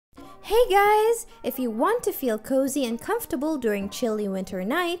Hey guys! If you want to feel cozy and comfortable during chilly winter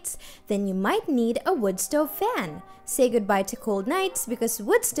nights, then you might need a wood stove fan. Say goodbye to cold nights because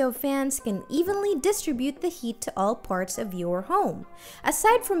wood stove fans can evenly distribute the heat to all parts of your home.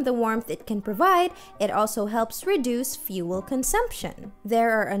 Aside from the warmth it can provide, it also helps reduce fuel consumption.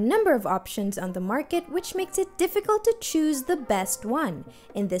 There are a number of options on the market which makes it difficult to choose the best one.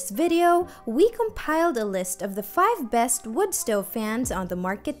 In this video, we compiled a list of the 5 best wood stove fans on the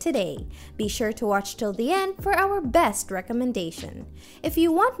market today. Be sure to watch till the end for our best recommendation. If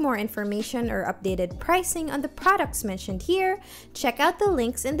you want more information or updated pricing on the products mentioned here, check out the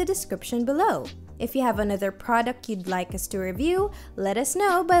links in the description below. If you have another product you'd like us to review, let us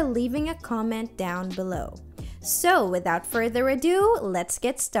know by leaving a comment down below. So without further ado, let's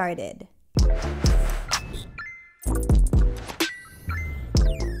get started.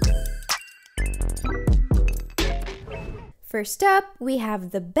 First up, we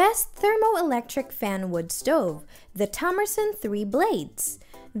have the best thermoelectric fan wood stove, the Thomerson 3 Blades.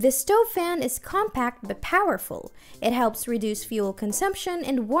 This stove fan is compact but powerful. It helps reduce fuel consumption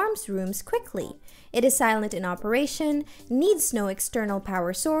and warms rooms quickly. It is silent in operation, needs no external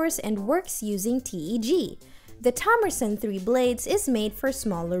power source, and works using TEG. The Thomerson 3 Blades is made for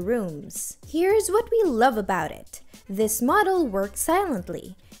smaller rooms. Here's what we love about it. This model works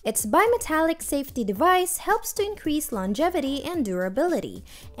silently. Its bimetallic safety device helps to increase longevity and durability,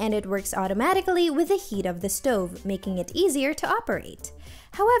 and it works automatically with the heat of the stove, making it easier to operate.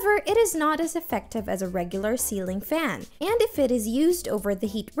 However, it is not as effective as a regular ceiling fan, and if it is used over the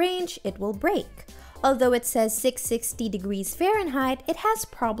heat range, it will break. Although it says 660 degrees Fahrenheit, it has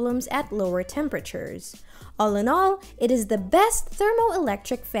problems at lower temperatures. All in all, it is the best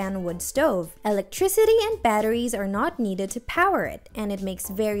thermoelectric fan wood stove. Electricity and batteries are not needed to power it, and it makes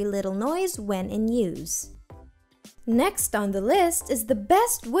very little noise when in use. Next on the list is the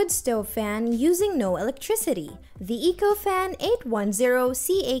best wood stove fan using no electricity, the EcoFan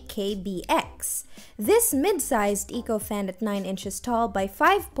 810CAKBX. This mid-sized EcoFan at 9 inches tall by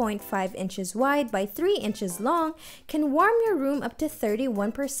 5.5 inches wide by 3 inches long can warm your room up to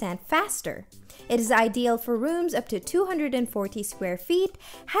 31% faster. It is ideal for rooms up to 240 square feet,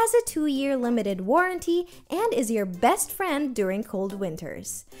 has a 2-year limited warranty, and is your best friend during cold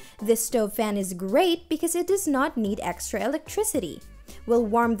winters. This stove fan is great because it does not need extra electricity, will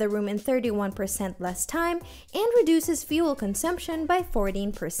warm the room in 31% less time, and reduces fuel consumption by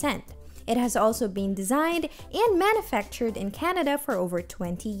 14%. It has also been designed and manufactured in Canada for over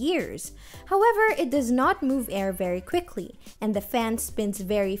 20 years. However, it does not move air very quickly, and the fan spins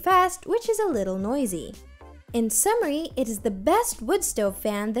very fast, which is a little noisy. In summary, it is the best wood stove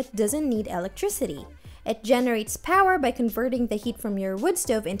fan that doesn't need electricity. It generates power by converting the heat from your wood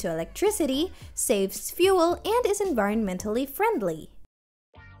stove into electricity, saves fuel, and is environmentally friendly.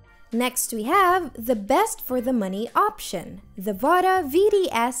 Next, we have the best for the money option, the Vada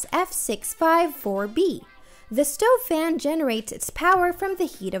VDS F654B. The stove fan generates its power from the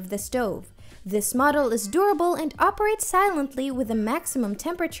heat of the stove. This model is durable and operates silently with a maximum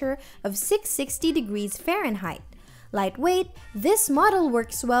temperature of 660 degrees Fahrenheit. Lightweight, this model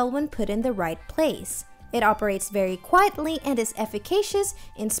works well when put in the right place. It operates very quietly and is efficacious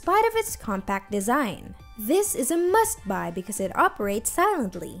in spite of its compact design. This is a must-buy because it operates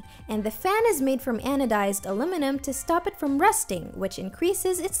silently, and the fan is made from anodized aluminum to stop it from rusting, which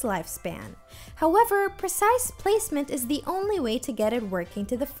increases its lifespan. However, precise placement is the only way to get it working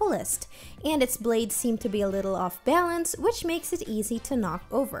to the fullest, and its blades seem to be a little off balance, which makes it easy to knock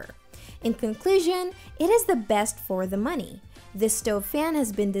over. In conclusion, it is the best for the money. This stove fan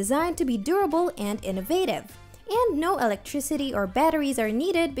has been designed to be durable and innovative, and no electricity or batteries are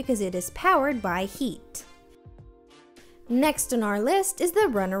needed because it is powered by heat. Next on our list is the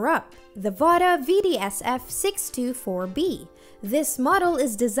runner-up, the Vada VDSF 624B. This model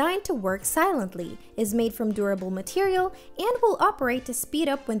is designed to work silently, is made from durable material, and will operate to speed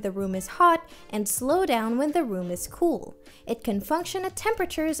up when the room is hot and slow down when the room is cool. It can function at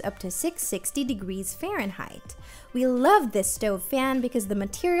temperatures up to 660 degrees Fahrenheit. We love this stove fan because the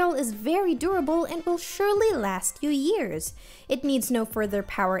material is very durable and will surely last you years. It needs no further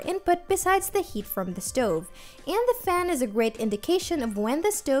power input besides the heat from the stove, and the fan is a great indication of when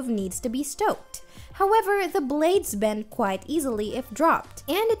the stove needs to be stoked. However, the blades bend quite easily if dropped,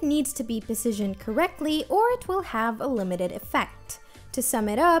 and it needs to be positioned correctly or it will have a limited effect. To sum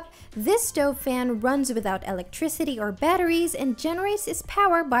it up, this stove fan runs without electricity or batteries and generates its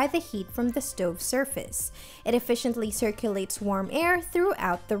power by the heat from the stove surface. It efficiently circulates warm air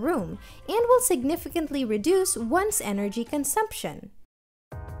throughout the room and will significantly reduce one's energy consumption.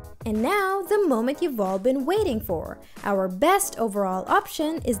 And now, the moment you've all been waiting for. Our best overall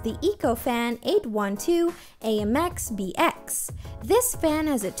option is the EcoFan 812 AMX BX. This fan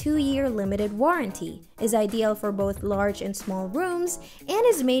has a 2-year limited warranty, is ideal for both large and small rooms, and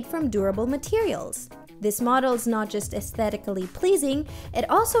is made from durable materials. This model is not just aesthetically pleasing, it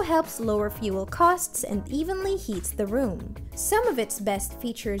also helps lower fuel costs and evenly heats the room. Some of its best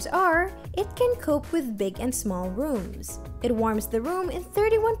features are, it can cope with big and small rooms. It warms the room in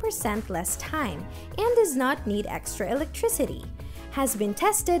 31% less time and does not need extra electricity. Has been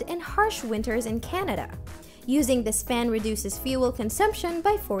tested in harsh winters in Canada. Using this fan reduces fuel consumption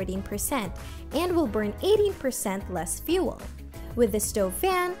by 14% and will burn 18% less fuel. With the stove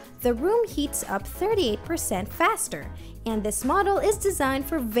fan, the room heats up 38% faster, and this model is designed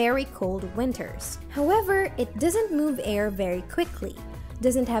for very cold winters. However, it doesn't move air very quickly,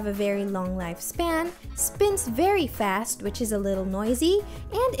 doesn't have a very long lifespan, spins very fast, which is a little noisy,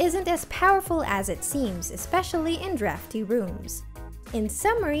 and isn't as powerful as it seems, especially in drafty rooms. In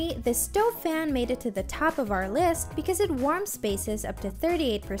summary, the stove fan made it to the top of our list because it warms spaces up to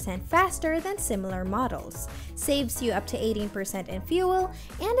 38% faster than similar models, saves you up to 18% in fuel,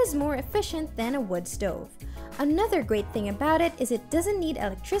 and is more efficient than a wood stove. Another great thing about it is it doesn't need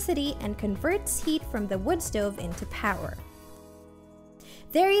electricity and converts heat from the wood stove into power.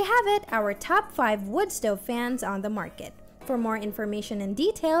 There you have it, our top 5 wood stove fans on the market. For more information and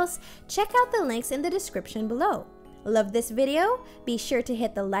details, check out the links in the description below. Love this video? Be sure to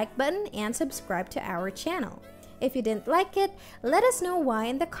hit the like button and subscribe to our channel. If you didn't like it, let us know why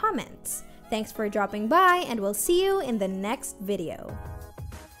in the comments. Thanks for dropping by, and we'll see you in the next video.